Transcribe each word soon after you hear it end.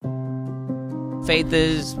Faith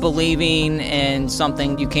is believing in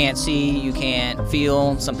something you can't see, you can't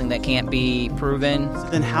feel, something that can't be proven.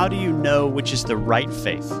 Then how do you know which is the right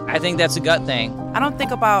faith? I think that's a gut thing. I don't think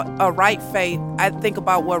about a right faith. I think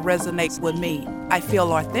about what resonates with me. I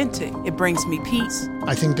feel authentic. It brings me peace.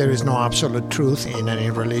 I think there is no absolute truth in any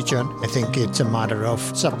religion. I think it's a matter of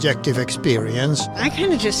subjective experience. I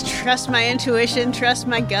kind of just trust my intuition, trust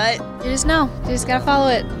my gut. You just know. You just gotta follow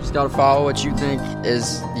it. You just gotta follow what you think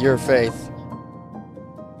is your faith.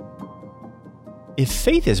 If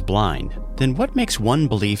faith is blind, then what makes one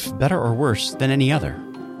belief better or worse than any other?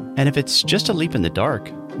 And if it's just a leap in the dark,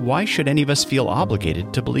 why should any of us feel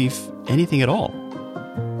obligated to believe anything at all?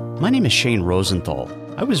 My name is Shane Rosenthal.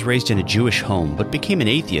 I was raised in a Jewish home, but became an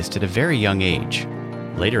atheist at a very young age.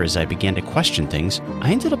 Later, as I began to question things,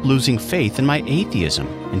 I ended up losing faith in my atheism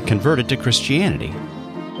and converted to Christianity.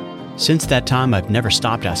 Since that time, I've never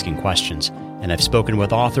stopped asking questions, and I've spoken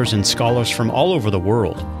with authors and scholars from all over the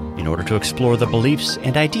world in order to explore the beliefs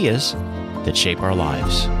and ideas that shape our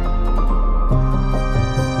lives.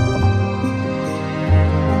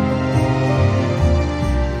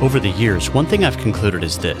 Over the years, one thing I've concluded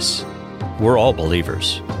is this: we're all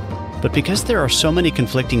believers. But because there are so many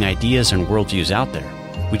conflicting ideas and worldviews out there,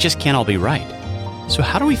 we just can't all be right. So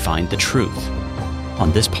how do we find the truth?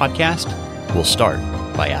 On this podcast, we'll start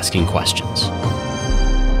by asking questions.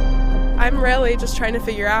 I'm really just trying to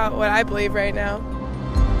figure out what I believe right now.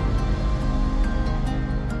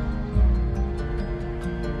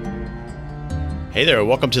 Hey there,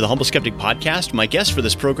 welcome to the Humble Skeptic Podcast. My guest for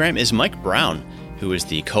this program is Mike Brown, who is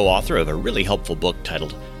the co-author of a really helpful book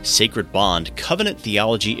titled Sacred Bond: Covenant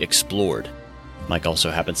Theology Explored. Mike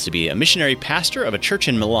also happens to be a missionary pastor of a church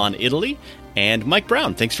in Milan, Italy. And Mike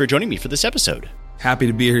Brown, thanks for joining me for this episode. Happy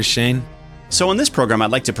to be here, Shane. So in this program,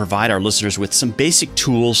 I'd like to provide our listeners with some basic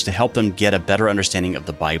tools to help them get a better understanding of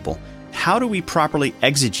the Bible. How do we properly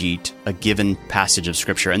exegete a given passage of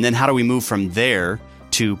Scripture? And then how do we move from there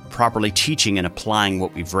to properly teaching and applying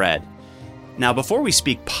what we've read? Now, before we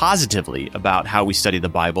speak positively about how we study the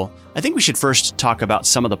Bible, I think we should first talk about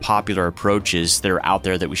some of the popular approaches that are out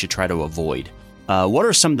there that we should try to avoid. What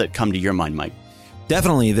are some that come to your mind, Mike?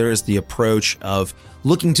 Definitely, there is the approach of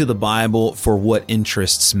looking to the Bible for what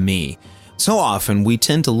interests me. So often we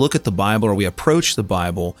tend to look at the Bible, or we approach the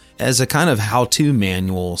Bible as a kind of how-to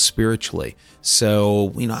manual spiritually.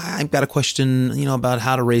 So, I've got a question, about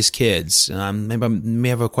how to raise kids. Maybe I may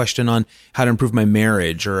have a question on how to improve my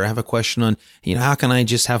marriage, or I have a question on, how can I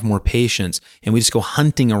just have more patience? And we just go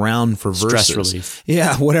hunting around for verses. Stress relief.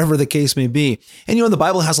 Yeah, whatever the case may be. And, the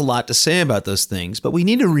Bible has a lot to say about those things, but we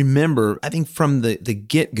need to remember, I think from the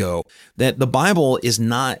get-go, that the Bible is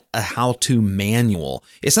not a how-to manual.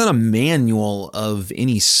 It's not a manual of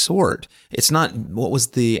any sort. It's not, what was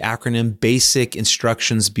the acronym? Basic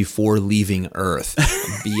Instructions Before Leaving Earth,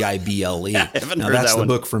 Bible. Now that's the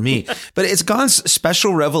book for me. But it's God's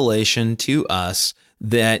special revelation to us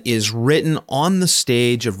that is written on the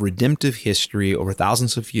stage of redemptive history over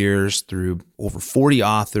thousands of years through over 40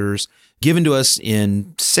 authors, given to us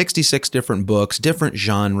in 66 different books, different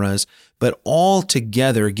genres, but all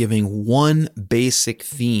together giving one basic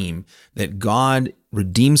theme that God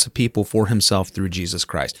redeems the people for himself through Jesus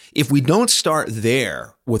Christ. If we don't start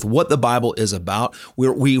there with what the Bible is about,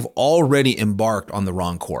 we've already embarked on the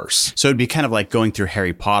wrong course. So it'd be kind of like going through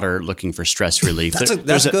Harry Potter looking for stress relief. That's good.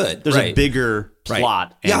 There's right. a bigger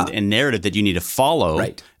plot and narrative that you need to follow.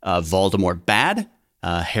 Right. Voldemort bad,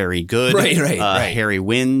 Harry good, right. Harry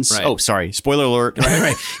wins. Right. Oh, sorry. Spoiler alert.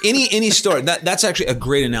 Right. Any story. That's actually a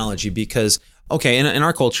great analogy because, okay, in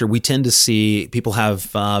our culture, we tend to see people have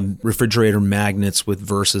refrigerator magnets with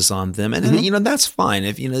verses on them. And that's fine.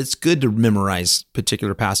 If it's good to memorize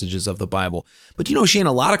particular passages of the Bible. But Shane,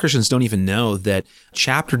 a lot of Christians don't even know that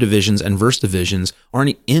chapter divisions and verse divisions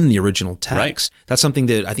aren't in the original text. Right. That's something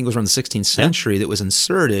that I think was around the 16th century that was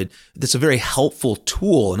inserted. That's a very helpful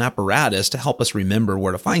tool and apparatus to help us remember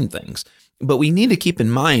where to find things. But we need to keep in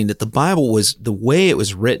mind that the Bible was, the way it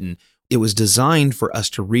was written, it was designed for us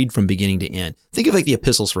to read from beginning to end. Think of like the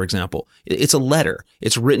epistles, for example. It's a letter.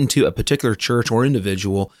 It's written to a particular church or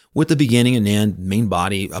individual with the beginning and end, main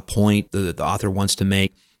body, a point that the author wants to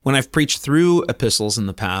make. When I've preached through epistles in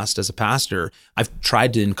the past as a pastor, I've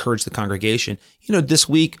tried to encourage the congregation, this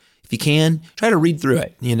week, if you can, try to read through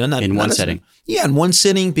it. In one sitting. Yeah, in one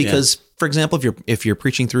sitting, because for example, if you're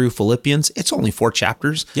preaching through Philippians, it's only 4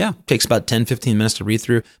 chapters. Yeah. It takes about 10, 15 minutes to read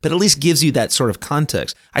through, but at least gives you that sort of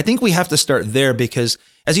context. I think we have to start there because,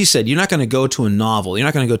 as you said, you're not going to go to a novel. You're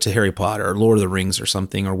not going to go to Harry Potter or Lord of the Rings or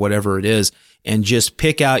something or whatever it is and just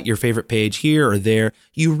pick out your favorite page here or there.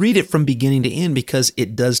 You read it from beginning to end because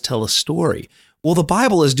it does tell a story. Well, the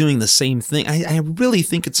Bible is doing the same thing. I really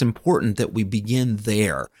think it's important that we begin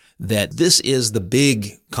there, that this is the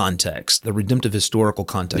big context, the redemptive historical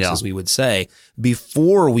context, as we would say,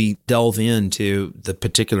 before we delve into the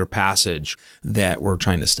particular passage that we're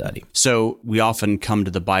trying to study. So we often come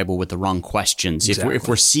to the Bible with the wrong questions. Exactly. If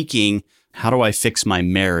we're seeking, how do I fix my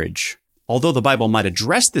marriage? Although the Bible might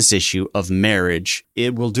address this issue of marriage,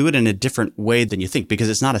 it will do it in a different way than you think, because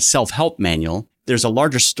it's not a self-help manual. There's a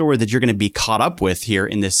larger story that you're going to be caught up with here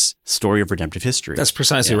in this story of redemptive history. That's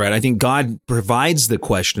precisely right. I think God provides the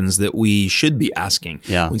questions that we should be asking.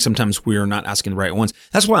 Yeah. Sometimes we're not asking the right ones.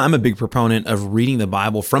 That's why I'm a big proponent of reading the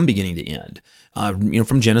Bible from beginning to end.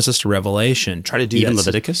 From Genesis to Revelation. Try to do even that.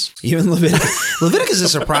 Leviticus? Even Leviticus. Leviticus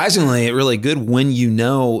is surprisingly really good when you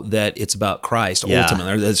know that it's about Christ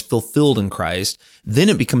ultimately, or that it's fulfilled in Christ. Then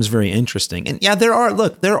it becomes very interesting. And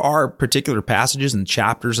there are particular passages and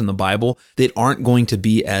chapters in the Bible that aren't going to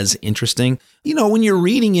be as interesting. When you're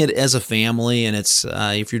reading it as a family, and it's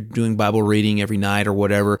if you're doing Bible reading every night or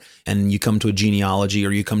whatever, and you come to a genealogy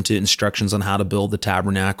or you come to instructions on how to build the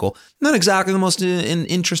tabernacle, not exactly the most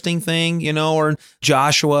interesting thing, or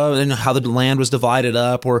Joshua and how the land was divided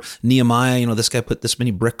up, or Nehemiah, this guy put this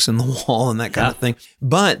many bricks in the wall and that kind of thing.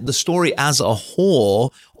 But the story as a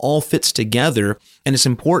whole all fits together, and it's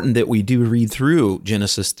important that we do read through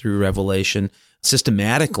Genesis through Revelation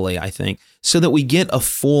systematically, I think, so that we get a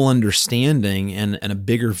full understanding and a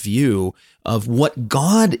bigger view of what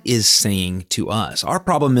God is saying to us. Our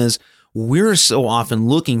problem is we're so often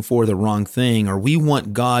looking for the wrong thing, or we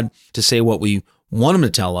want God to say what we want him to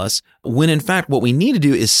tell us, when in fact what we need to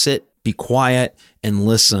do is sit, be quiet, and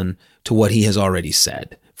listen to what he has already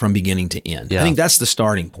said from beginning to end. I think that's the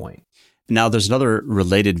starting point. Now, there's another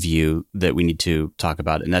related view that we need to talk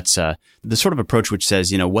about, and that's the sort of approach which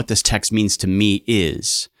says, what this text means to me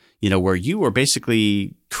is, where you are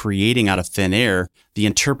basically creating out of thin air the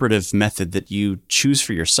interpretive method that you choose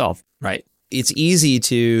for yourself. Right. It's easy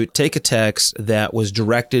to take a text that was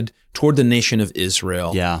directed toward the nation of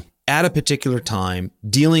Israel at a particular time,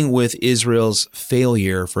 dealing with Israel's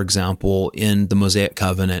failure, for example, in the Mosaic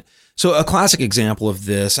covenant. So a classic example of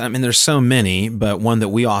this, there's so many, but one that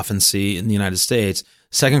we often see in the United States,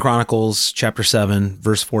 2 Chronicles chapter 7,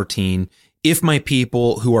 verse 14, if my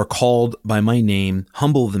people who are called by my name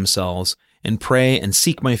humble themselves and pray and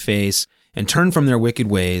seek my face and turn from their wicked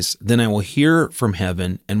ways, then I will hear from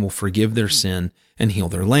heaven and will forgive their sin and heal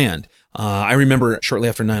their land. I remember shortly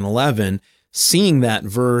after 9/11, seeing that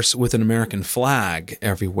verse with an American flag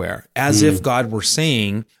everywhere, as if God were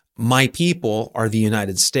saying, my people are the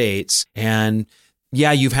United States. And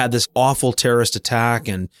you've had this awful terrorist attack,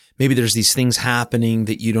 and maybe there's these things happening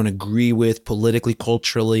that you don't agree with politically,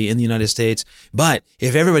 culturally in the United States. But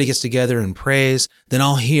if everybody gets together and prays, then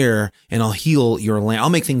I'll hear and I'll heal your land. I'll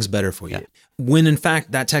make things better for you. When in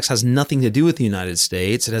fact, that text has nothing to do with the United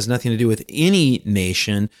States. It has nothing to do with any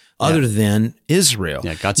nation other than Israel.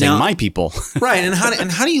 Yeah, God's saying my people. Right. And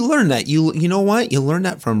how do you learn that? You know what? You learn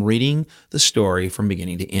that from reading the story from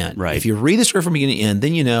beginning to end. Right. If you read the story from beginning to end,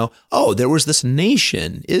 then there was this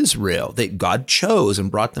nation, Israel, that God chose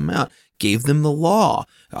and brought them out, gave them the law,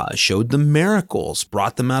 showed them miracles,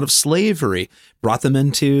 brought them out of slavery, brought them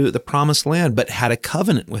into the promised land, but had a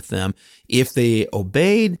covenant with them. If they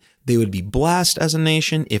obeyed, they would be blessed as a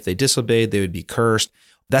nation. If they disobeyed, they would be cursed.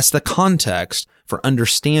 That's the context for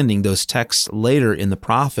understanding those texts later in the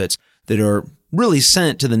prophets that are really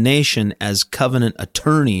sent to the nation as covenant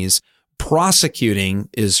attorneys prosecuting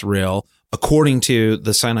Israel according to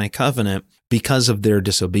the Sinai covenant because of their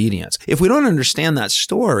disobedience. If we don't understand that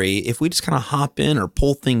story, if we just kind of hop in or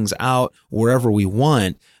pull things out wherever we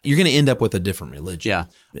want, you're going to end up with a different religion. Yeah.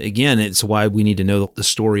 Again, it's why we need to know the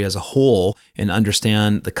story as a whole and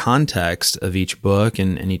understand the context of each book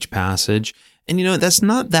and each passage. And, that's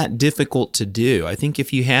not that difficult to do. I think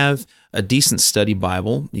if you have a decent study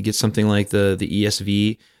Bible, you get something like the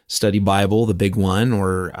ESV study Bible, the big one,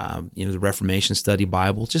 or, the Reformation study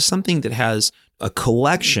Bible, just something that has a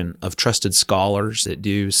collection of trusted scholars that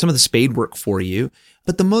do some of the spade work for you.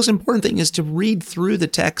 But the most important thing is to read through the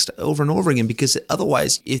text over and over again, because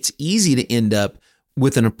otherwise it's easy to end up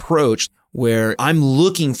with an approach where I'm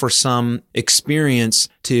looking for some experience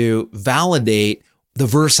to validate the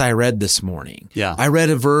verse I read this morning. Yeah. I read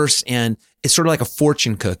a verse and it's sort of like a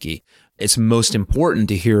fortune cookie. It's most important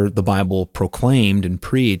to hear the Bible proclaimed and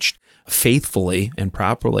preached faithfully and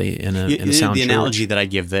properly in a sound The church. analogy that I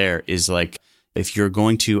give there is like, if you're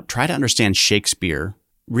going to try to understand Shakespeare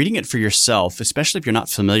reading it for yourself, especially if you're not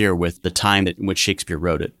familiar with the time in which Shakespeare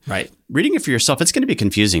wrote it. Right. Reading it for yourself, it's going to be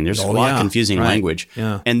confusing. There's a lot of confusing language.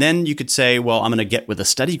 Yeah. And then you could say, well, I'm going to get with a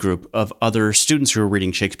study group of other students who are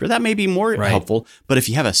reading Shakespeare. That may be more helpful. But if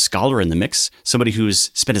you have a scholar in the mix, somebody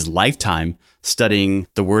who's spent his lifetime studying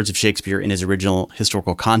the words of Shakespeare in his original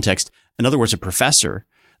historical context, in other words, a professor,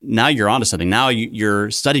 now you're onto something. Now your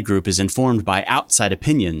study group is informed by outside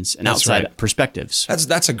opinions and outside perspectives.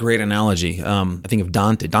 That's a great analogy. I think of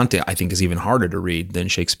Dante. Dante, I think, is even harder to read than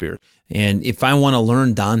Shakespeare. And if I want to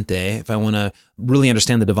learn Dante, if I want to really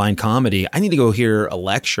understand the Divine Comedy, I need to go hear a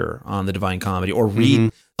lecture on the Divine Comedy or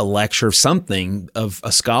read a lecture of something of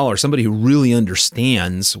a scholar, somebody who really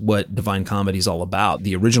understands what Divine Comedy is all about,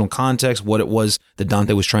 the original context, what it was that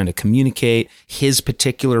Dante was trying to communicate, his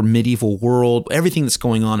particular medieval world, everything that's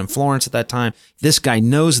going on in Florence at that time. This guy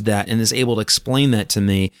knows that and is able to explain that to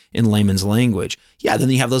me in layman's language. Yeah, then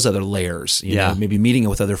you have those other layers, you know, maybe meeting it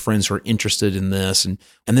with other friends who are interested in this and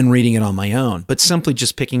then reading it on my own. But simply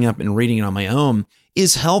just picking up and reading it on my own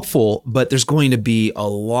is helpful, but there's going to be a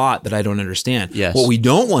lot that I don't understand. Yes. What we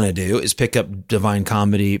don't want to do is pick up Divine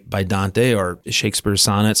Comedy by Dante or Shakespeare's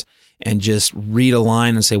sonnets and just read a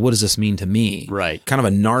line and say, what does this mean to me? Right. Kind of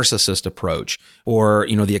a narcissist approach or,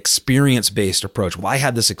 you know, the experience-based approach. Well, I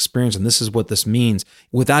had this experience and this is what this means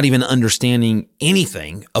without even understanding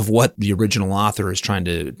anything of what the original author is trying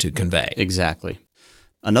to convey. Exactly.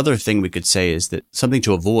 Another thing we could say is that something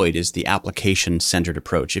to avoid is the application-centered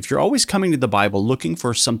approach. If you're always coming to the Bible looking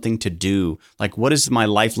for something to do, like what is my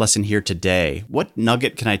life lesson here today? What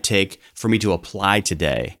nugget can I take for me to apply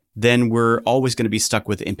today? Then we're always going to be stuck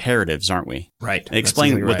with imperatives, aren't we? Right.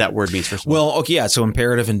 Explain what that word means first of all. Well, okay, yeah. So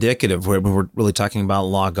imperative, indicative, where we're really talking about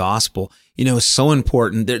law, gospel, you know, is so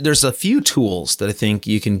important. There's a few tools that I think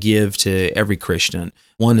you can give to every Christian.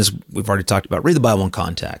 One is, we've already talked about, read the Bible in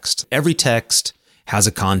context. Every text has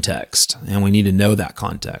a context, and we need to know that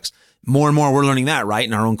context. More and more, we're learning that, right,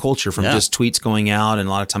 in our own culture from just tweets going out, and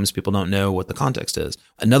a lot of times people don't know what the context is.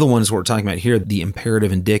 Another one is what we're talking about here, the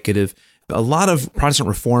imperative, indicative. A lot of Protestant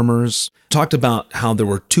reformers talked about how there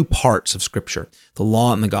were two parts of Scripture, the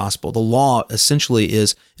law and the gospel. The law essentially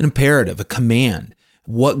is an imperative, a command,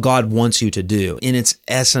 what God wants you to do. In its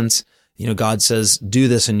essence, you know, God says, do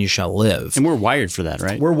this and you shall live. And we're wired for that,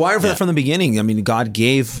 right? We're wired for that from the beginning. I mean, God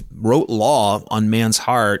wrote law on man's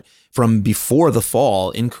heart from before the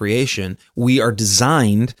fall in creation. We are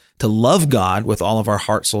designed to love God with all of our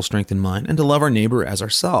heart, soul, strength, and mind, and to love our neighbor as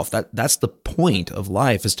ourselves. That's the point of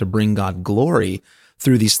life, is to bring God glory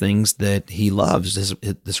through these things that he loves,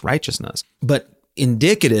 this righteousness. But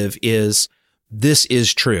indicative is, this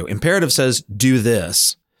is true. Imperative says, do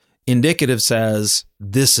this. Indicative says,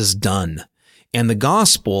 this is done. And the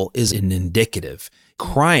gospel is an indicative.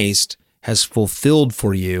 Christ has fulfilled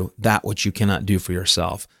for you that which you cannot do for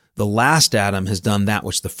yourself. The last Adam has done that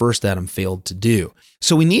which the first Adam failed to do.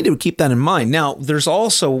 So we need to keep that in mind. Now, there's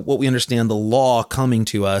also what we understand, the law coming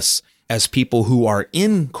to us as people who are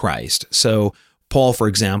in Christ. So Paul, for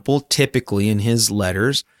example, typically in his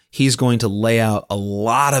letters, he's going to lay out a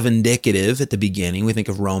lot of indicative at the beginning. We think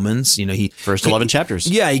of Romans, you know, first 11 chapters.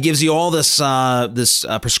 Yeah, he gives you all this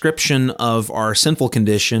prescription of our sinful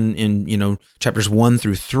condition in, you know, chapters 1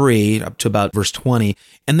 through 3 up to about verse 20.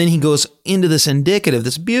 And then he goes into this indicative,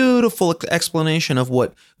 this beautiful explanation of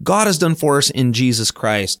what God has done for us in Jesus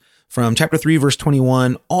Christ from chapter 3, verse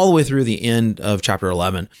 21, all the way through the end of chapter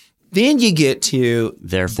 11. Then you get to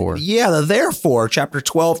therefore. The therefore, chapter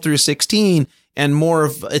 12 through 16. And more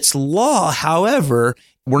of its law. However,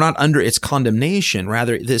 we're not under its condemnation.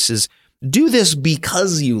 Rather, this is, do this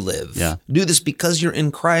because you live. Yeah. Do this because you're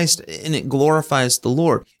in Christ, and it glorifies the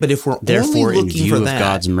Lord. But if we're therefore, only looking in view for of that,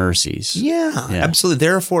 God's mercies. Yeah, absolutely.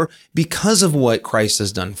 Therefore, because of what Christ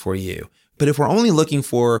has done for you. But if we're only looking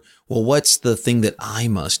for, well, what's the thing that I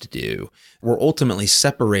must do? We're ultimately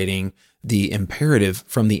separating the imperative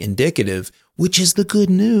from the indicative, which is the good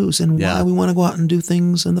news and why we want to go out and do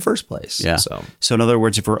things in the first place. Yeah. So in other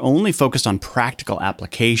words, if we're only focused on practical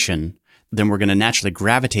application, then we're going to naturally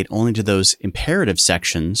gravitate only to those imperative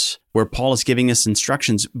sections where Paul is giving us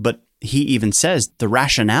instructions, but he even says the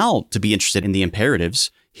rationale to be interested in the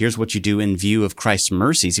imperatives, here's what you do in view of Christ's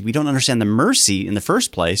mercies. If we don't understand the mercy in the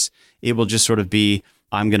first place, it will just sort of be,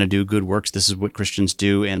 I'm going to do good works. This is what Christians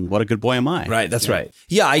do. And what a good boy am I. Right. That's right.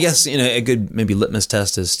 Yeah. I guess, you know, a good maybe litmus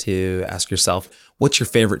test is to ask yourself, what's your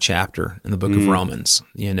favorite chapter in the book of Romans?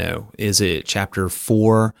 You know, is it chapter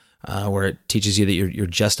 4, where it teaches you that you're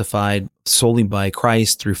justified solely by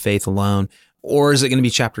Christ through faith alone? Or is it going to be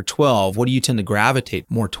chapter 12? What do you tend to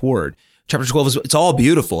gravitate more toward? Chapter 12 is, it's all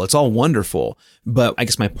beautiful. It's all wonderful. But I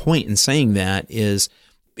guess my point in saying that is,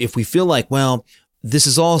 if we feel like, well, this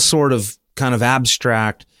is all sort of kind of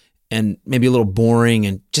abstract and maybe a little boring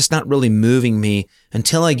and just not really moving me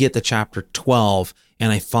until I get to chapter 12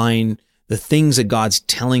 and I find the things that God's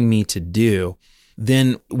telling me to do.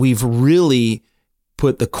 Then we've really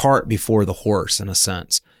put the cart before the horse in a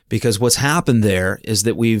sense, because what's happened there is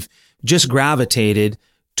that we've just gravitated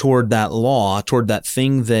toward that law, toward that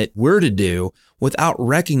thing that we're to do without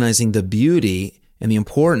recognizing the beauty and the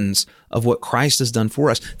importance of what Christ has done for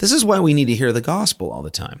us. This is why we need to hear the gospel all the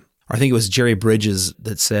time. I think it was Jerry Bridges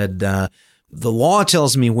that said, the law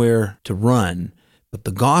tells me where to run, but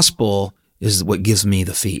the gospel is what gives me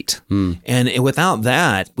the feet. And without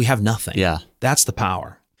that, we have nothing. Yeah. That's the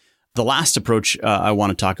power. The last approach I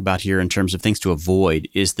want to talk about here in terms of things to avoid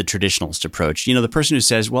is the traditionalist approach. The person who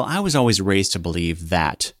says, well, I was always raised to believe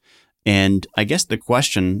that. And I guess the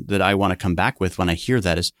question that I want to come back with when I hear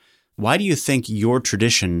that is, why do you think your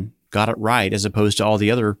tradition got it right as opposed to all the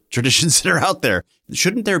other traditions that are out there?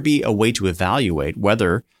 Shouldn't there be a way to evaluate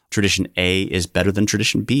whether tradition A is better than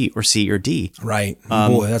tradition B or C or D? Right.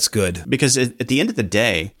 Boy, that's good. Because at the end of the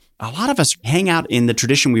day, a lot of us hang out in the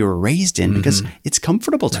tradition we were raised in because it's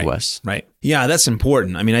comfortable to us. Right. Yeah, that's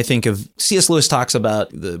important. I mean, I think of C.S. Lewis talks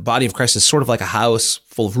about the body of Christ as sort of like a house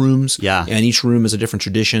full of rooms. Yeah. And each room is a different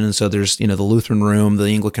tradition. And so there's, the Lutheran room, the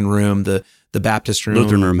Anglican room, the Baptist room.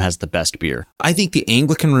 Lutheran room has the best beer. I think the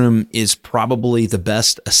Anglican room is probably the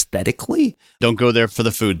best aesthetically. Don't go there for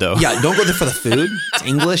the food, though. Yeah, don't go there for the food. It's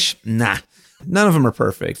English. Nah. None of them are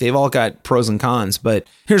perfect. They've all got pros and cons, but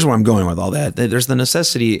here's where I'm going with all that. There's the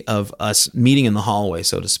necessity of us meeting in the hallway,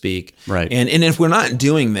 so to speak. Right. And if we're not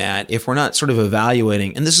doing that, if we're not sort of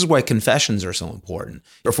evaluating, and this is why confessions are so important,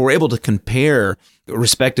 if we're able to compare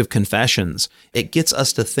respective confessions, it gets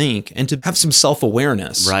us to think and to have some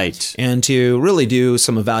self-awareness. Right. And to really do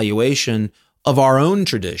some evaluation of our own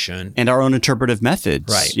tradition. And our own interpretive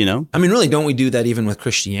methods. Right. I mean, really, don't we do that even with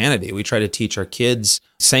Christianity? We try to teach our kids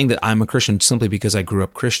saying that I'm a Christian simply because I grew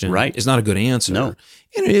up Christian is not a good answer. No.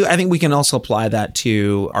 I think we can also apply that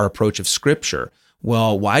to our approach of Scripture.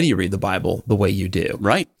 Well, why do you read the Bible the way you do?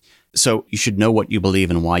 Right. So you should know what you believe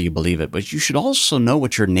and why you believe it, but you should also know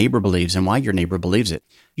what your neighbor believes and why your neighbor believes it.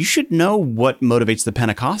 You should know what motivates the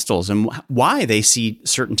Pentecostals and why they see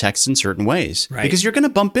certain texts in certain ways, right? Because you're going to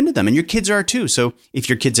bump into them, and your kids are too. So if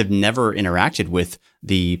your kids have never interacted with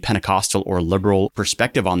the Pentecostal or liberal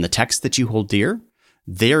perspective on the text that you hold dear,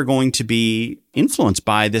 they're going to be influenced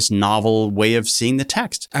by this novel way of seeing the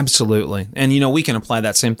text. Absolutely. And, we can apply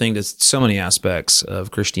that same thing to so many aspects of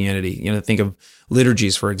Christianity. Think of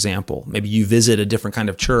liturgies, for example. Maybe you visit a different kind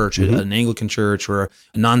of church, an Anglican church or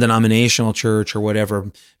a non-denominational church or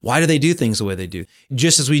whatever. Why do they do things the way they do?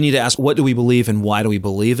 Just as we need to ask, what do we believe and why do we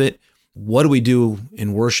believe it? What do we do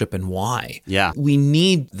in worship and why? Yeah. We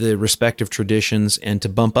need the respective traditions and to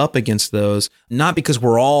bump up against those, not because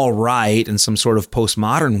we're all right in some sort of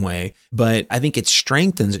postmodern way, but I think it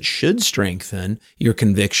should strengthen your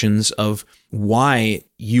convictions of why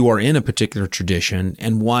you are in a particular tradition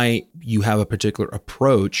and why you have a particular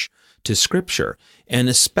approach to Scripture. And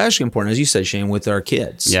especially important, as you said, Shane, with our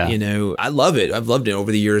kids. Yeah. I love it. I've loved it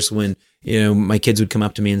over the years when my kids would come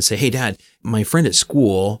up to me and say, hey, Dad, my friend at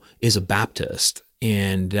school is a Baptist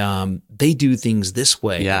and they do things this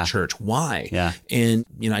way at church. Why? Yeah. And,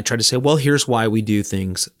 I try to say, well, here's why we do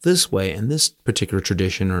things this way in this particular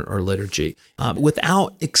tradition or liturgy.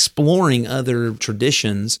 Without exploring other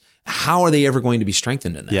traditions, how are they ever going to be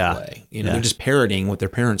strengthened in that way? They're just parroting what their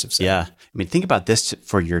parents have said. Yeah. I mean, think about this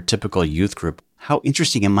for your typical youth group. How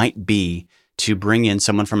interesting it might be to bring in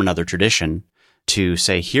someone from another tradition to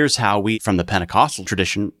say, here's how we, from the Pentecostal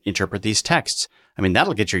tradition, interpret these texts. I mean,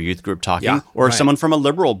 that'll get your youth group talking. Yeah, or right. someone from a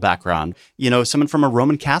liberal background, someone from a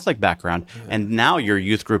Roman Catholic background. Yeah. And now your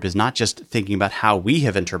youth group is not just thinking about how we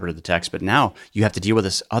have interpreted the text, but now you have to deal with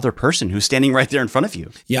this other person who's standing right there in front of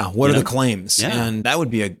you. Yeah. What are the claims? Yeah. And that would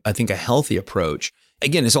be, I think, a healthy approach.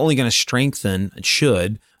 Again, it's only going to strengthen, it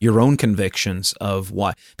should, your own convictions of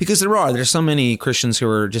why. Because there's so many Christians who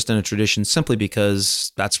are just in a tradition simply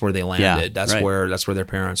because that's where they landed. That's where their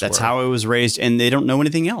parents were. That's how I was raised, and they don't know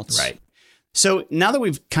anything else. Right. So now that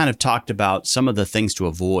we've kind of talked about some of the things to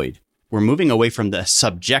avoid, we're moving away from the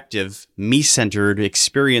subjective, me-centered,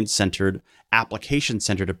 experience-centered,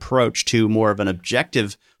 application-centered approach to more of an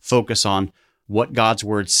objective focus on what God's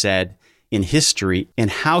word said in history and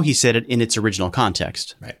how he said it in its original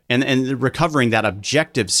context. Right. And recovering that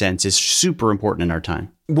objective sense is super important in our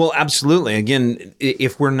time. Well, absolutely. Again,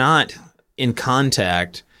 if we're not in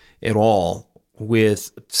contact at all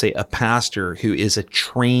with, say, a pastor who is a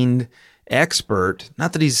trained expert,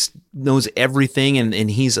 not that he knows everything and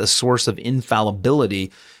he's a source of infallibility,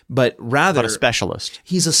 but rather a specialist.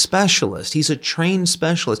 He's a specialist. He's a trained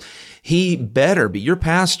specialist. Your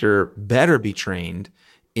pastor better be trained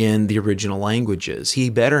in the original languages. He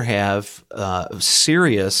better have a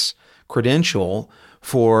serious credential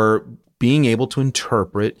for being able to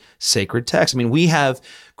interpret sacred text. I mean,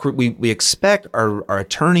 we expect our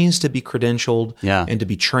attorneys to be credentialed and to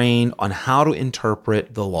be trained on how to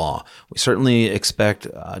interpret the law. We certainly expect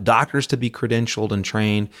doctors to be credentialed and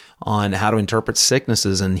trained on how to interpret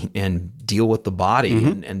sicknesses and deal with the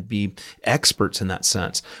body and be experts in that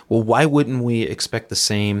sense. Well, why wouldn't we expect the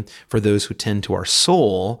same for those who tend to our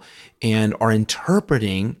soul and are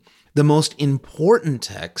interpreting the most important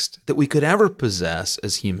text that we could ever possess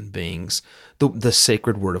as human beings, the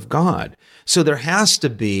sacred Word of God? So there has to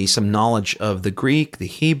be some knowledge of the Greek, the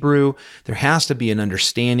Hebrew. There has to be an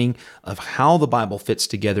understanding of how the Bible fits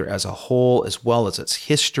together as a whole, as well as its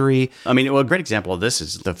history. I mean, a great example of this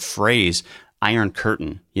is the phrase Iron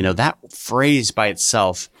Curtain. That phrase by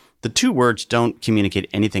itself, the two words don't communicate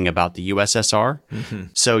anything about the USSR.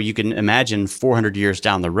 So you can imagine 400 years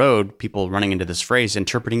down the road, people running into this phrase,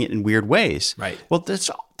 interpreting it in weird ways. Right. Well,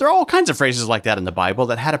 there are all kinds of phrases like that in the Bible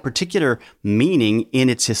that had a particular meaning in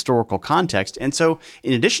its historical context. And so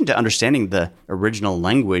in addition to understanding the original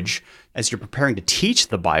language, as you're preparing to teach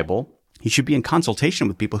the Bible, you should be in consultation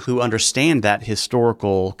with people who understand that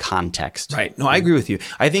historical context. Right. No, I agree with you.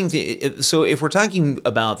 I think so. If we're talking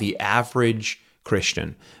about the average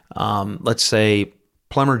Christian, let's say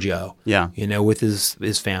Plumber Joe, with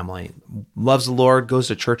his family, loves the Lord, goes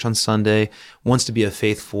to church on Sunday, wants to be a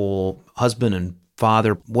faithful husband and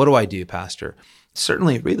father. What do I do, Pastor?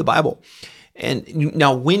 Certainly read the Bible. And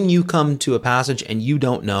now when you come to a passage and you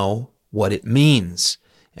don't know what it means,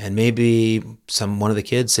 and maybe one of the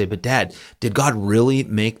kids say, but Dad, did God really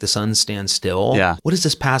make the sun stand still? Yeah. What does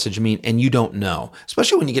this passage mean? And you don't know,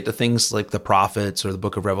 especially when you get to things like the prophets or the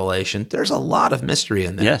book of Revelation. There's a lot of mystery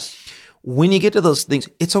in there. Yes. When you get to those things,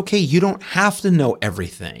 it's okay. You don't have to know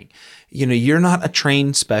everything. You're not a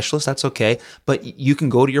trained specialist. That's okay. But you can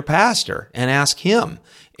go to your pastor and ask him.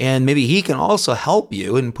 And maybe he can also help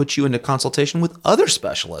you and put you into consultation with other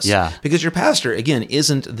specialists. Yeah. Because your pastor, again,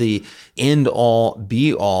 isn't the end all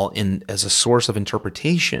be all as a source of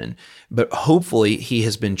interpretation, but hopefully he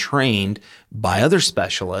has been trained by other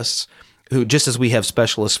specialists who, just as we have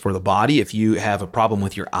specialists for the body, if you have a problem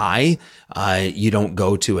with your eye, you don't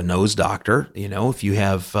go to a nose doctor. If you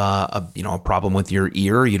have a problem with your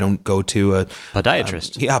ear, you don't go to a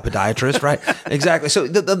podiatrist. Podiatrist, right? Exactly. So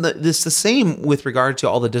it's the same with regard to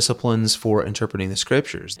all the disciplines for interpreting the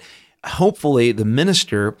scriptures. Hopefully, the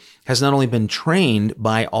minister has not only been trained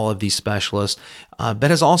by all of these specialists,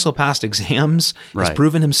 but has also passed exams, has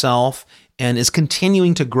proven himself, and is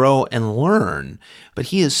continuing to grow and learn. But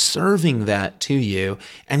he is serving that to you,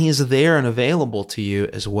 and he is there and available to you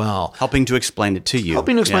as well. Helping to explain it to you.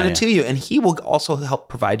 To you. And he will also help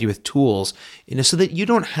provide you with tools, so that you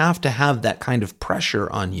don't have to have that kind of pressure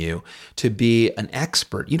on you to be an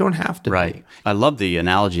expert. You don't have to be. I love the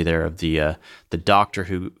analogy there of the doctor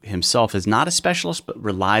who himself is not a specialist, but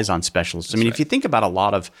relies on specialists. If you think about a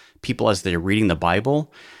lot of people as they're reading the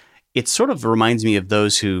Bible, it sort of reminds me of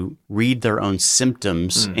those who read their own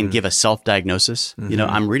symptoms and give a self-diagnosis.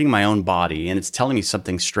 I'm reading my own body and it's telling me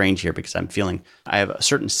something strange here because I have a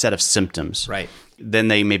certain set of symptoms. Right. Then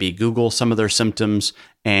they maybe Google some of their symptoms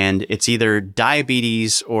and it's either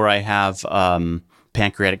diabetes or I have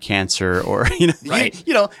pancreatic cancer or,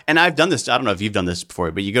 and I've done this. I don't know if you've done this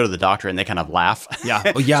before, but you go to the doctor and they kind of laugh. Yeah.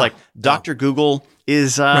 It's like Dr. Google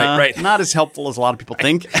is not as helpful as a lot of people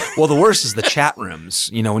think. Well, the worst is the chat rooms.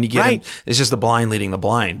 When you get in, it's just the blind leading the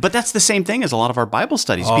blind. But that's the same thing as a lot of our Bible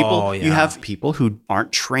studies. You have people who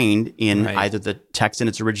aren't trained in either the text in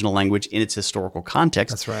its original language, in its historical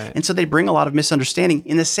context. That's right. And so they bring a lot of misunderstanding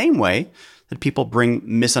in the same way that people bring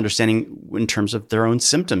misunderstanding in terms of their own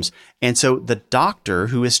symptoms. And so the doctor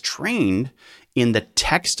who is trained in the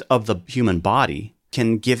text of the human body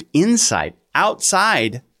can give insight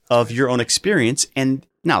outside of your own experience. And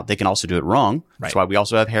now they can also do it wrong. That's why we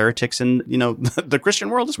also have heretics in, the Christian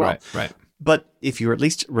world as well. Right. But if you're at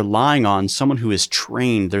least relying on someone who is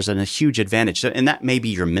trained, there's a huge advantage. And that may be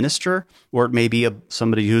your minister, or it may be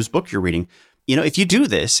somebody whose book you're reading. If you do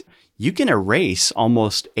this, you can erase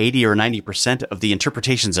almost 80 or 90% of the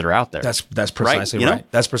interpretations that are out there. That's precisely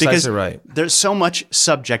right. That's precisely right. There's so much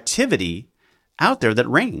subjectivity out there that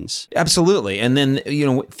reigns. Absolutely. And then,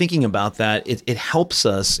 thinking about that, it helps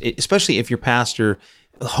us, especially if your pastor,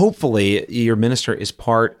 hopefully your minister is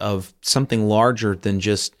part of something larger than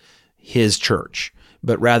just his church,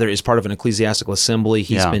 but rather is part of an ecclesiastical assembly.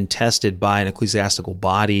 He's been tested by an ecclesiastical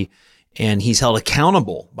body. and he's held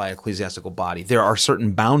accountable by an ecclesiastical body. There are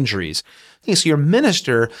certain boundaries. So your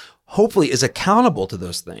minister hopefully is accountable to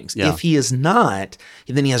those things. Yeah. If he is not,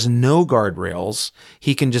 then he has no guardrails.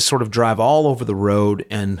 He can just sort of drive all over the road,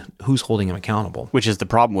 and who's holding him accountable? Which is the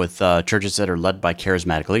problem with churches that are led by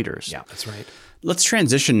charismatic leaders. Yeah, that's right. Let's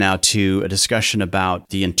transition now to a discussion about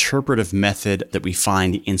the interpretive method that we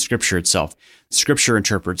find in Scripture itself. Scripture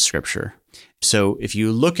interprets Scripture. So if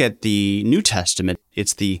you look at the New Testament,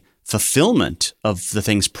 it's the fulfillment of the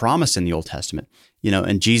things promised in the Old Testament.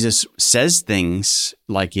 And Jesus says things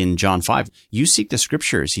like in John 5, you seek the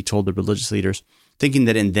Scriptures, he told the religious leaders, thinking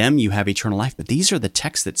that in them you have eternal life. But these are the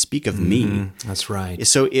texts that speak of me. That's right.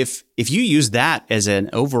 So if you use that as an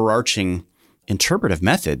overarching interpretive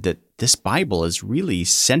method, that this Bible is really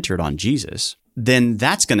centered on Jesus, then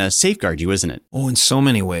that's going to safeguard you, isn't it? Oh, in so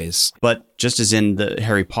many ways. But just as in the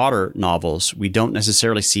Harry Potter novels, we don't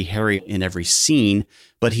necessarily see Harry in every scene,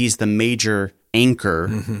 but he's the major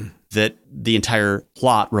anchor that the entire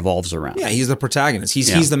plot revolves around. Yeah, he's the protagonist.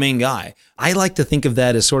 He's the main guy. I like to think of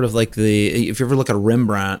that as sort of like if you ever look at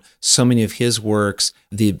Rembrandt, so many of his works,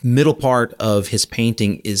 the middle part of his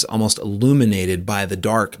painting is almost illuminated by the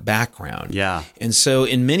dark background. Yeah. And so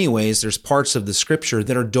in many ways, there's parts of the Scripture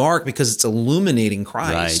that are dark because it's illuminating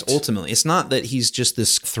Christ, ultimately. It's not that he's just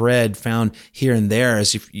this thread found here and there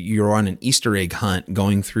as if you're on an Easter egg hunt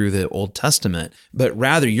going through the Old Testament, but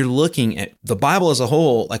rather you're looking at the Bible as a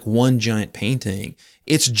whole like one giant painting.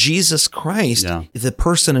 It's Jesus Christ, the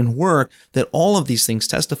person and work that all of these things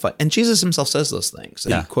testify. And Jesus himself says those things.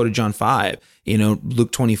 He quoted John 5.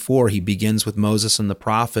 Luke 24, he begins with Moses and the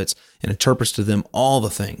prophets and interprets to them all the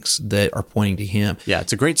things that are pointing to him. Yeah,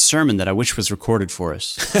 it's a great sermon that I wish was recorded for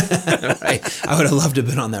us. Right. I would have loved to have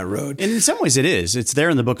been on that road. And in some ways it is. It's there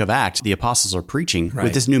in the book of Acts. The apostles are preaching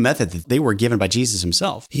with this new method that they were given by Jesus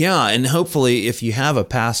himself. Yeah, and hopefully if you have a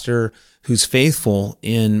pastor who's faithful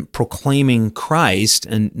in proclaiming Christ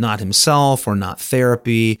and not himself or not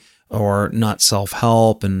therapy or not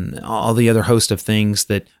self-help and all the other host of things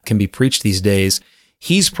that can be preached these days,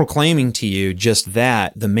 he's proclaiming to you just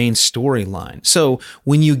that, the main storyline. So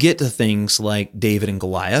when you get to things like David and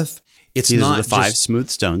Goliath, These are the 5 smooth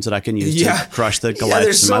stones that I can use to crush the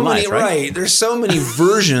Goliaths in my life, right? Right. There's so many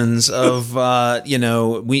versions of,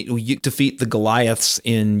 we defeat the Goliaths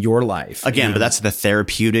in your life. Again, but that's the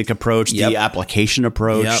therapeutic approach, the application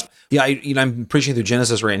approach. Yep. Yeah, I'm preaching through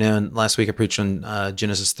Genesis right now, and last week I preached on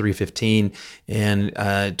Genesis 3:15,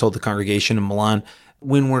 and told the congregation in Milan,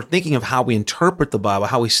 when we're thinking of how we interpret the Bible,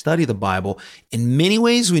 how we study the Bible, in many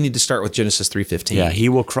ways we need to start with Genesis 3:15. Yeah, he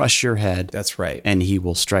will crush your head. That's right. And he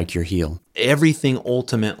will strike your heel. Everything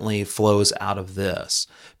ultimately flows out of this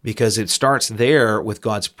because it starts there with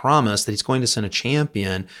God's promise that he's going to send a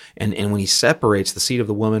champion, and when he separates the seed of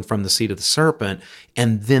the woman from the seed of the serpent,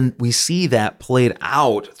 and then we see that played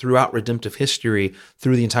out throughout redemptive history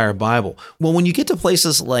through the entire Bible. Well, when you get to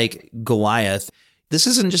places like Goliath, this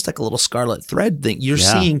isn't just like a little scarlet thread thing. You're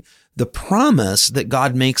seeing the promise that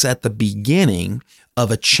God makes at the beginning of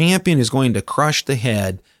a champion who's going to crush the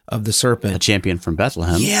head of the serpent. A champion from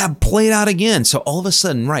Bethlehem. Yeah, played out again. So all of a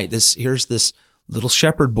sudden, here's this little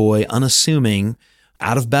shepherd boy, unassuming,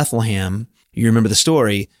 out of Bethlehem. You remember the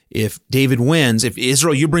story. If David wins, if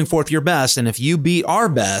Israel, you bring forth your best, and if you beat our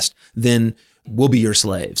best, then we'll be your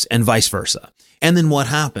slaves, and vice versa. And then what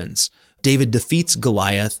happens? David defeats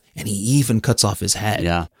Goliath, and he even cuts off his head.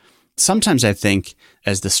 Yeah. Sometimes I think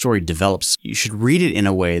as the story develops, you should read it in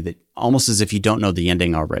a way that almost as if you don't know the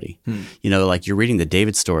ending already. Like you're reading the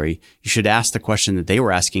David story, you should ask the question that they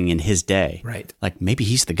were asking in his day. Right. Like maybe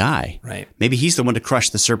he's the guy. Right. Maybe he's the one to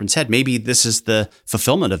crush the serpent's head. Maybe this is the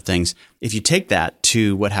fulfillment of things. If you take that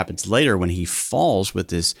to what happens later when he falls with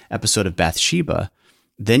this episode of Bathsheba,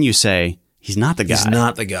 then you say, he's not the guy. He's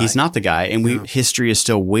not the guy. He's not the guy. And history is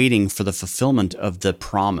still waiting for the fulfillment of the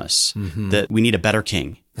promise that we need a better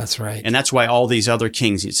king. That's right. And that's why all these other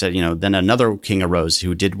kings, he said, then another king arose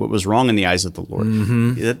who did what was wrong in the eyes of the Lord.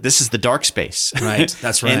 This is the dark space. Right.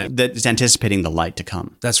 That's right. And that is anticipating the light to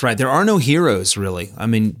come. That's right. There are no heroes, really. I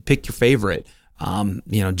mean, pick your favorite.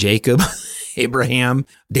 Jacob, Abraham,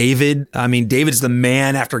 David. I mean, David's the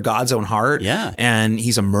man after God's own heart. Yeah. And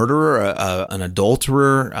he's a murderer, an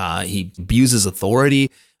adulterer. He abuses authority.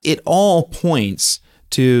 It all points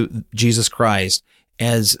to Jesus Christ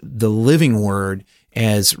as the living word,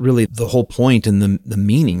 as really the whole point and the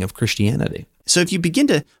meaning of Christianity. So if you begin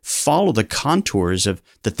to follow the contours of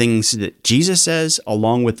the things that Jesus says,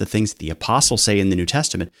 along with the things that the apostles say in the New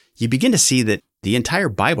Testament, you begin to see that the entire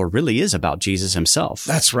Bible really is about Jesus himself.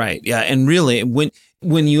 That's right. Yeah. And really,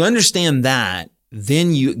 when you understand that,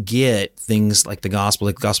 then you get things like the Gospel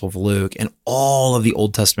of Luke and all of the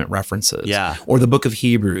Old Testament references. Yeah. Or the book of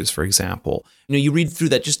Hebrews, for example. You read through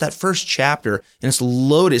that, just that first chapter, and it's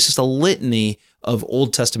loaded. It's just a litany of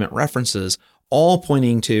Old Testament references, all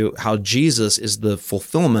pointing to how Jesus is the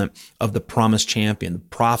fulfillment of the promised champion, the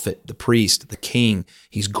prophet, the priest, the king.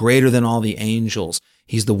 He's greater than all the angels.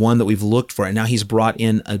 He's the one that we've looked for. And now he's brought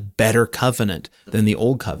in a better covenant than the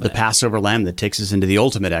old covenant. The Passover lamb that takes us into the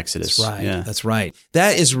ultimate Exodus. That's right. Yeah. That's right.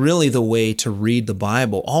 That is really the way to read the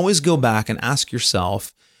Bible. Always go back and ask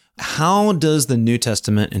yourself, how does the New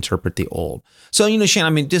Testament interpret the Old? So,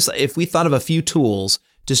 Shane, just if we thought of a few tools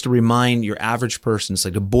just to remind your average person, it's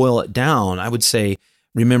like to boil it down, I would say,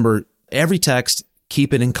 remember every text,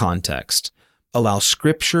 keep it in context. Allow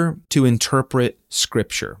Scripture to interpret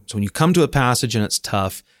Scripture. So when you come to a passage and it's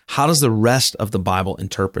tough, how does the rest of the Bible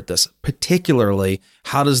interpret this? Particularly,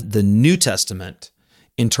 how does the New Testament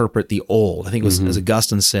interpret the Old? I think it was, as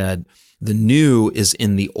Augustine said, the new is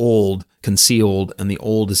in the old concealed and the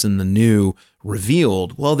old is in the new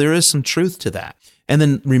revealed. Well, there is some truth to that. And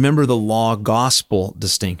then remember the law-gospel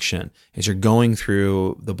distinction. As you're going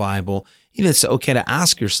through the Bible, it's okay to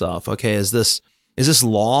ask yourself, okay, is this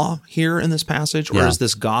law here in this passage, or is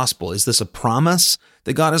this gospel? Is this a promise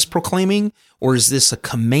that God is proclaiming, or is this a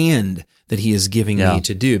command that he is giving me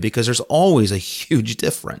to do? Because there's always a huge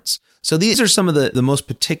difference. So these are some of the most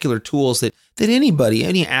particular tools that anybody,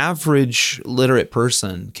 any average literate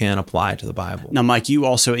person can apply to the Bible. Now, Mike, you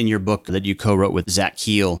also, in your book that you co-wrote with Zach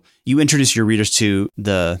Keel, you introduce your readers to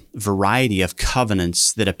the variety of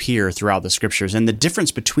covenants that appear throughout the Scriptures and the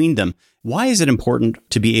difference between them. Why is it important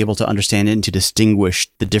to be able to understand and to distinguish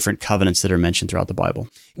the different covenants that are mentioned throughout the Bible?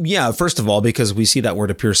 Yeah, first of all, because we see that word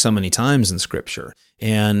appear so many times in Scripture.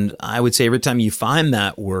 And I would say every time you find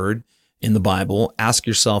that word in the Bible, ask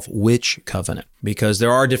yourself which covenant, because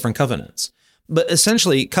there are different covenants. But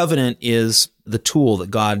essentially, covenant is the tool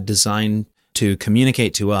that God designed to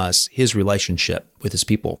communicate to us his relationship with his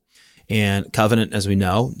people. And covenant, as we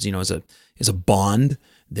know, is a bond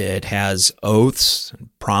that has oaths and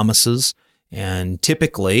promises. And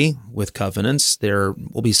typically with covenants, there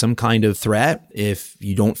will be some kind of threat if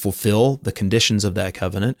you don't fulfill the conditions of that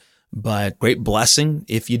covenant, but great blessing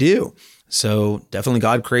if you do. So definitely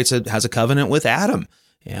God has a covenant with Adam.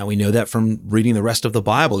 And we know that from reading the rest of the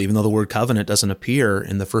Bible. Even though the word covenant doesn't appear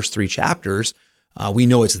in the first 3 chapters, we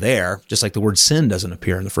know it's there, just like the word sin doesn't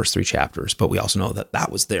appear in the first 3 chapters, but we also know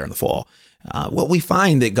that was there in the fall. Well, we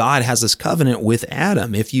find that God has this covenant with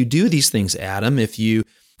Adam. If you do these things, Adam, if you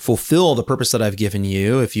fulfill the purpose that I've given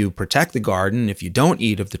you, if you protect the garden, if you don't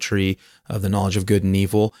eat of the tree of the knowledge of good and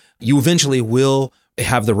evil, you eventually will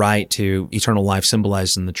have the right to eternal life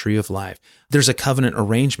symbolized in the tree of life. There's a covenant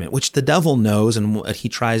arrangement, which the devil knows and he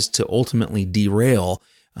tries to ultimately derail,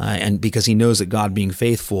 and because he knows that God being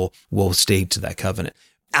faithful will stay to that covenant.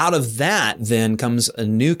 Out of that then comes a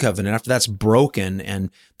new covenant. After that's broken and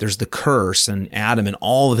there's the curse, and Adam and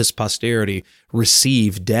all of his posterity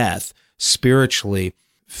receive death spiritually,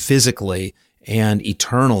 physically, and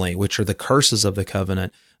eternally, which are the curses of the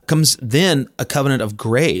covenant, comes then a covenant of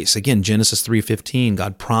grace. Again, Genesis 3:15,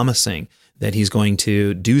 God promising that he's going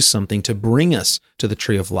to do something to bring us to the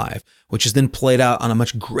tree of life, which is then played out on a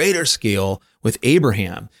much greater scale with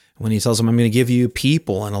Abraham when he tells him, I'm going to give you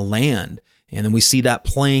people and a land. And then we see that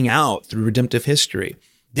playing out through redemptive history.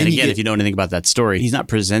 Then and again, if you know anything about that story, he's not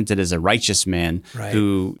presented as a righteous man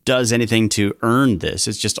who does anything to earn this.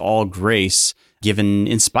 It's just all grace given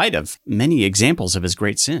in spite of many examples of his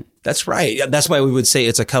great sin. That's right. That's why we would say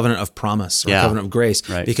it's a covenant of promise or a covenant of grace,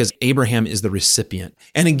 because Abraham is the recipient.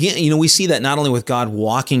 And again, we see that not only with God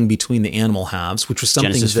walking between the animal halves, which was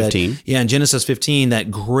something Genesis 15. In Genesis 15, that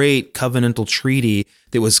great covenantal treaty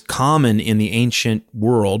that was common in the ancient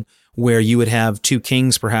world, where you would have 2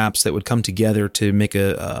 kings perhaps that would come together to make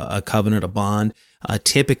a covenant, a bond.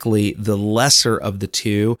 Typically, the lesser of the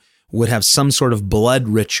 2 would have some sort of blood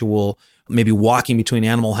ritual, maybe walking between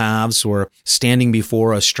animal halves or standing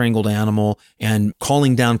before a strangled animal and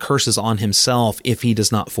calling down curses on himself if he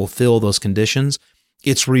does not fulfill those conditions.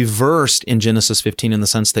 It's reversed in Genesis 15 in the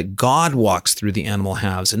sense that God walks through the animal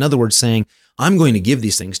halves. In other words, saying, I'm going to give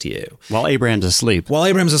these things to you. While Abraham's asleep.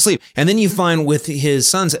 And then you find with his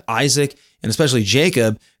sons, Isaac, and especially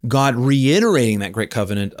Jacob, God reiterating that great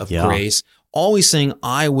covenant of grace, always saying,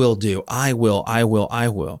 I will do, I will, I will, I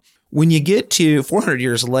will. When you get to 400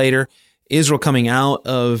 years later, Israel coming out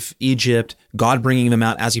of Egypt, God bringing them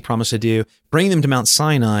out as he promised to do, bringing them to Mount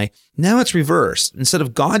Sinai, now it's reversed. Instead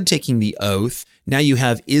of God taking the oath, now you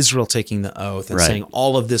have Israel taking the oath and saying,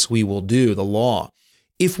 all of this we will do, the law.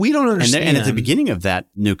 if we don't understand... And at the beginning of that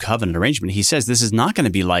new covenant arrangement, he says, this is not going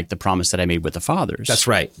to be like the promise that I made with the fathers. That's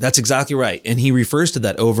right. That's exactly right. And he refers to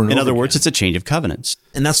that over and over In other again. words, it's a change of covenants.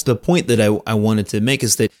 And that's the point that I wanted to make,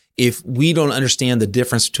 is that if we don't understand the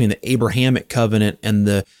difference between the Abrahamic covenant and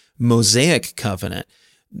the Mosaic covenant,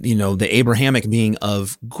 the Abrahamic being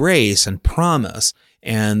of grace and promise,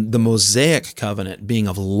 and the Mosaic covenant being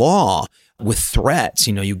of law with threats.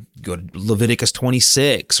 You go to Leviticus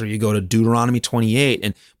 26 or you go to Deuteronomy 28,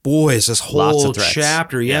 and boy, is this whole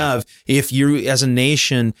chapter. Yeah. If you as a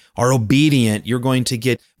nation are obedient, you're going to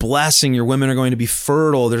get blessing. Your women are going to be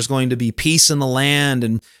fertile. There's going to be peace in the land,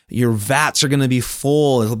 and your vats are going to be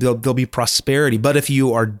full. There'll be prosperity. But if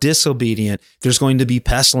you are disobedient, there's going to be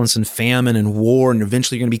pestilence and famine and war, and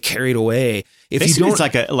eventually you're going to be carried away. If Basically, you don't,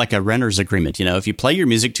 it's like a renter's agreement. If you play your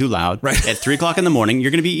music too loud at 3:00 in the morning,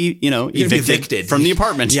 you're going to be, evicted from the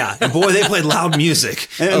apartment. Yeah. And boy, they played loud music.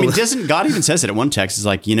 Doesn't God even says it in one text? It's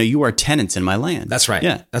like, you are tenants in my land. That's right.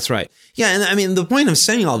 Yeah. That's right. Yeah. And the point of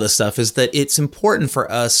saying all this stuff is that it's important for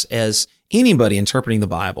us as anybody interpreting the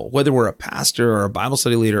Bible, whether we're a pastor or a Bible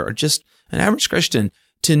study leader or just an average Christian,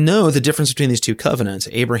 to know the difference between these two covenants,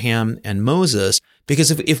 Abraham and Moses,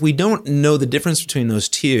 because if we don't know the difference between those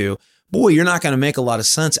two, boy, you're not going to make a lot of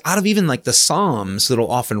sense out of even like the Psalms that'll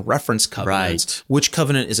often reference covenants. Right. Which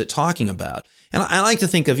covenant is it talking about? And I like to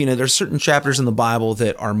think of, there's certain chapters in the Bible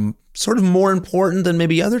that are sort of more important than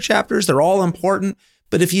maybe other chapters. They're all important.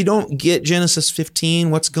 But if you don't get Genesis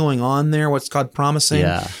 15, what's going on there, what's God promising,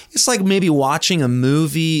 it's like maybe watching a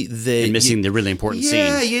movie that... And missing the really important scene.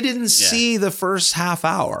 Yeah, you didn't see the first half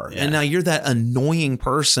hour. Yeah. And now you're that annoying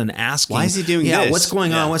person asking... Why is he doing this? Yeah, what's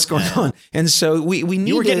going on? What's going on? And so we need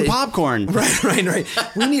You were getting popcorn. Right.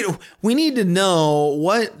 we need to know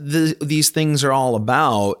what these things are all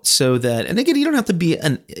about so that... And again, you don't have to be...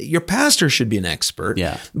 Your pastor should be an expert.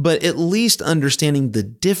 Yeah. But at least understanding the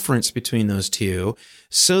difference between those two,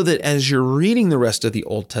 so that as you're reading the rest of the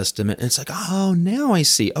Old Testament, it's like, oh, now I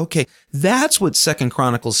see. Okay, that's what 2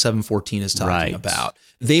 Chronicles 7:14 is talking about.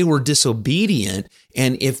 They were disobedient,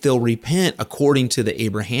 and if they'll repent according to the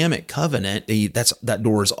Abrahamic covenant, that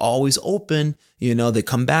door is always open. They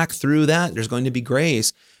come back through that. There's going to be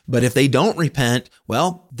grace. But if they don't repent,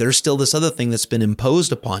 well, there's still this other thing that's been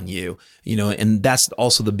imposed upon you, and that's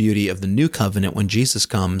also the beauty of the new covenant when Jesus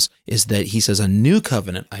comes, is that he says, a new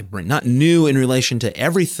covenant I bring, not new in relation to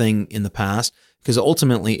everything in the past, because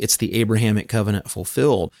ultimately it's the Abrahamic covenant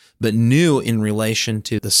fulfilled, but new in relation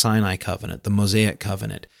to the Sinai covenant, the Mosaic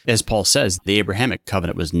covenant. As Paul says, the Abrahamic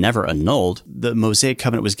covenant was never annulled. The Mosaic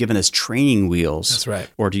covenant was given as training wheels. That's right.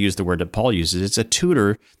 Or to use the word that Paul uses, it's a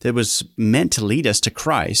tutor that was meant to lead us to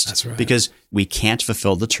Christ. That's right. Because we can't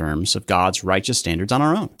fulfill the terms of God's righteous standards on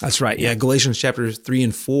our own. That's right. Yeah. Galatians chapters 3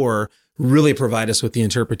 and 4 really provide us with the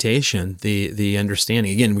interpretation, the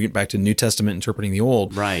understanding. Again, we get back to New Testament interpreting the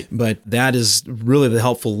Old. Right. But that is really the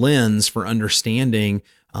helpful lens for understanding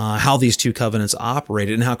how these two covenants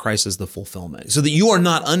operated and how Christ is the fulfillment. So that you are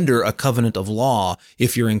not under a covenant of law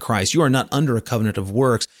if you're in Christ. You are not under a covenant of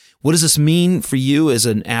works. What does this mean for you as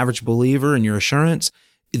an average believer and your assurance?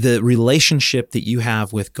 The relationship that you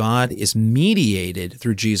have with God is mediated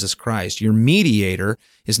through Jesus Christ. Your mediator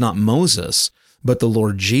is not Moses, but the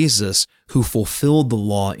Lord Jesus, who fulfilled the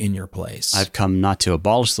law in your place. I've come not to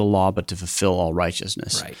abolish the law, but to fulfill all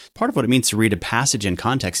righteousness. Right. Part of what it means to read a passage in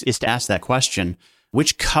context is to ask that question,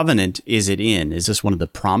 which covenant is it in? Is this one of the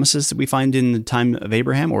promises that we find in the time of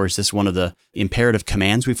Abraham, or is this one of the imperative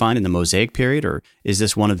commands we find in the Mosaic period, or is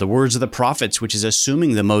this one of the words of the prophets, which is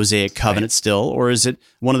assuming the Mosaic covenant still, or is it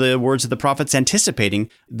one of the words of the prophets anticipating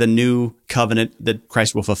the new covenant that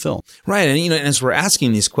Christ will fulfill? Right. And, and as we're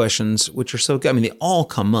asking these questions, which are so good, they all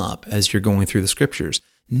come up as you're going through the scriptures.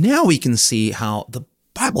 Now we can see how the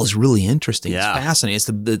Bible is really interesting. Yeah. It's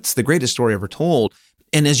fascinating. It's the greatest story ever told.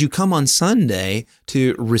 And as you come on Sunday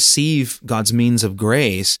to receive God's means of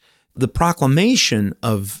grace, the proclamation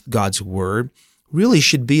of God's word really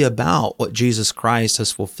should be about what Jesus Christ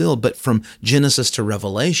has fulfilled. But from Genesis to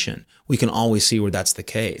Revelation, we can always see where that's the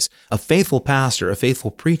case. A faithful pastor, a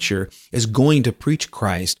faithful preacher is going to preach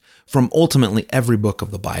Christ from ultimately every book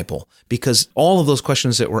of the Bible, because all of those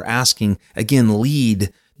questions that we're asking, again,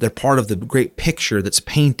 they're part of the great picture that's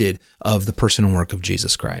painted of the person and work of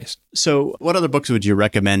Jesus Christ. So what other books would you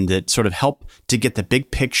recommend that sort of help to get the big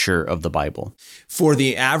picture of the Bible? For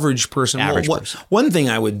the average person, Person. One thing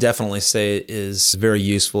I would definitely say is very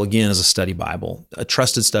useful, again, is a study Bible, a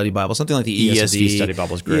trusted study Bible, something like the ESV study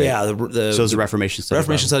Bible is great. Yeah. So is the Reformation study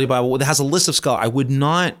Reformation study Bible. It has a list of scholars. I would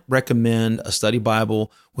not recommend a study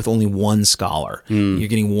Bible with only one scholar. You're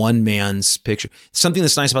getting one man's picture. Something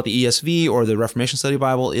that's nice about the ESV or the Reformation Study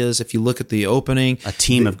Bible is if you look at the opening, a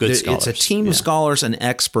team of good scholars. It's a team of scholars and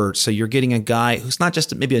experts. So you're getting a guy who's not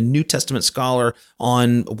just maybe a New Testament scholar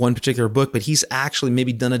on one particular book, but he's actually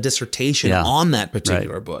maybe done a dissertation on that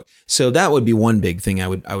particular book. So that would be one big thing I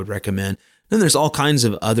would recommend. Then there's all kinds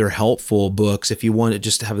of other helpful books if you want to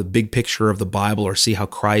just have a big picture of the Bible or see how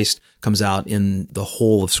Christ comes out in the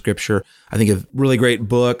whole of Scripture. I think a really great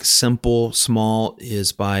book, simple, small,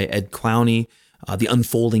 is by Ed Clowney, The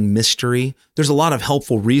Unfolding Mystery. There's a lot of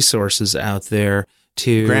helpful resources out there.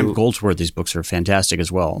 Graham Goldsworthy's books are fantastic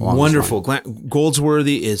as well. Wonderful.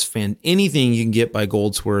 Goldsworthy is anything you can get by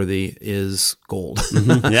Goldsworthy is gold.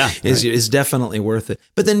 Is definitely worth it.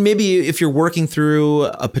 But then maybe if you're working through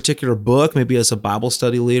a particular book, maybe as a Bible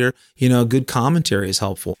study leader, good commentary is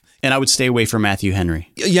helpful. And I would stay away from Matthew Henry.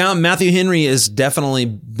 Yeah, Matthew Henry has definitely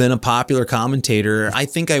been a popular commentator. I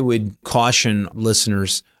think I would caution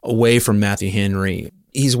listeners away from Matthew Henry.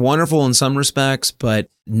 He's wonderful in some respects, but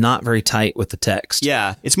not very tight with the text.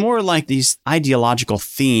 Yeah, it's more like these ideological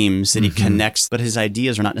themes that he connects, but his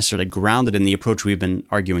ideas are not necessarily grounded in the approach we've been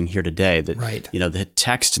arguing here today. That, the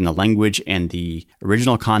text and the language and the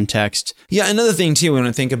original context. Yeah, another thing too, when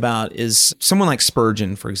I think about is someone like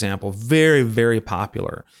Spurgeon, for example, very, very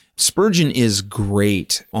popular. Spurgeon is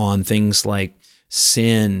great on things like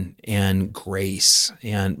sin and grace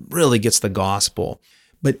and really gets the gospel.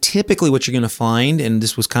 But typically what you're going to find, and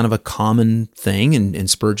this was kind of a common thing in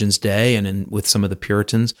Spurgeon's day and with some of the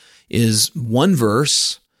Puritans, is one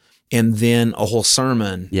verse and then a whole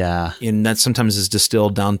sermon. Yeah. And that sometimes is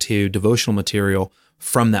distilled down to devotional material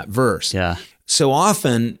from that verse. Yeah. So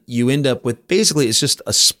often you end up with basically it's just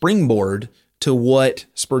a springboard to what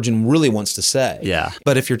Spurgeon really wants to say. Yeah.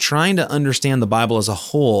 But if you're trying to understand the Bible as a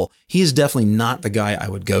whole, he is definitely not the guy I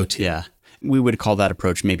would go to. Yeah. We would call that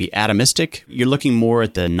approach maybe atomistic. You're looking more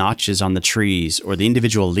at the notches on the trees or the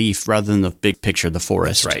individual leaf rather than the big picture of the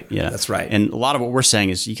forest. That's right. Yeah, that's right. And a lot of what we're saying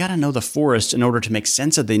is you got to know the forest in order to make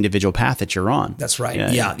sense of the individual path that you're on. That's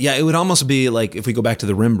right. Yeah. It would almost be like if we go back to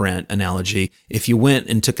the Rembrandt analogy, if you went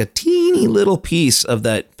and took a teeny little piece of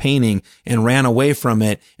that painting and ran away from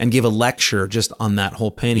it and gave a lecture just on that whole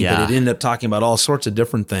painting, but it ended up talking about all sorts of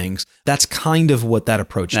different things. That's kind of what that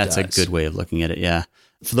approach does. That's a good way of looking at it. Yeah.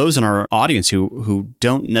 For those in our audience who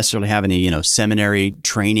don't necessarily have any, seminary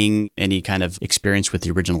training, any kind of experience with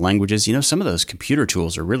the original languages, some of those computer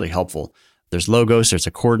tools are really helpful. There's Logos, there's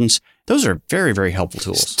Accordance. Those are very, very helpful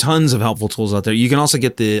tools. There's tons of helpful tools out there. You can also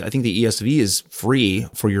get I think the ESV is free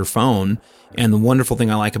for your phone. And the wonderful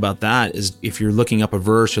thing I like about that is if you're looking up a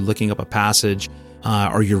verse, you're looking up a passage,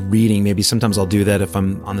 or you're reading, maybe sometimes I'll do that if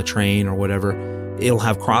I'm on the train or whatever. It'll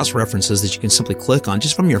have cross-references that you can simply click on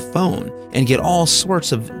just from your phone and get all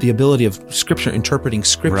sorts of the ability of interpreting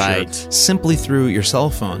Scripture simply through your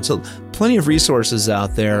cell phone. So plenty of resources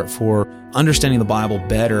out there for understanding the Bible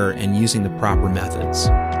better and using the proper methods.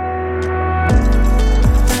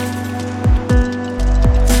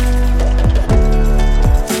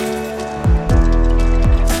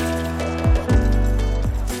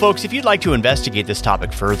 Folks, if you'd like to investigate this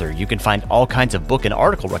topic further, you can find all kinds of book and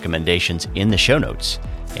article recommendations in the show notes.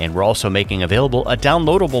 And we're also making available a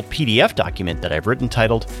downloadable PDF document that I've written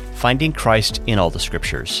titled Finding Christ in All the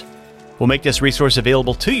Scriptures. We'll make this resource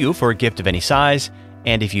available to you for a gift of any size,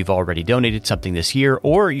 and if you've already donated something this year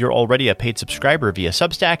or you're already a paid subscriber via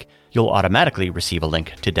Substack, you'll automatically receive a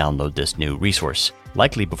link to download this new resource,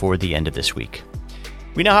 likely before the end of this week.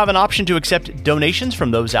 We now have an option to accept donations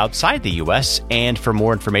from those outside the U.S., and for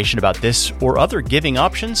more information about this or other giving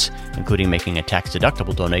options, including making a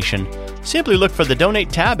tax-deductible donation, simply look for the Donate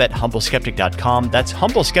tab at humbleskeptic.com. That's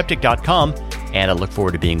humbleskeptic.com, and I look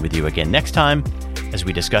forward to being with you again next time as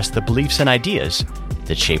we discuss the beliefs and ideas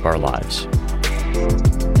that shape our lives.